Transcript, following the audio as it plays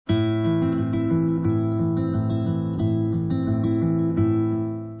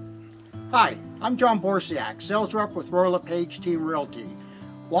Hi, I'm John Borsiak, sales rep with Royal LePage Team Realty.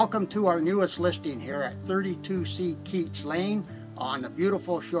 Welcome to our newest listing here at 32C Keats Lane on the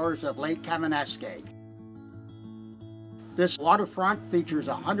beautiful shores of Lake Kaministake. This waterfront features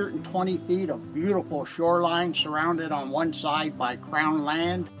 120 feet of beautiful shoreline surrounded on one side by crown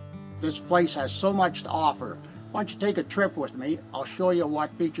land. This place has so much to offer. Why don't you take a trip with me? I'll show you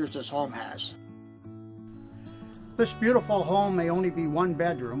what features this home has. This beautiful home may only be one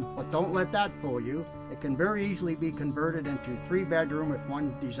bedroom, but don't let that fool you. It can very easily be converted into 3-bedroom if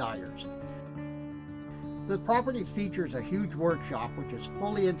one desires. The property features a huge workshop which is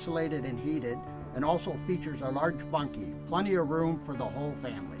fully insulated and heated, and also features a large bunkie, plenty of room for the whole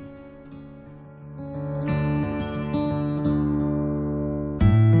family.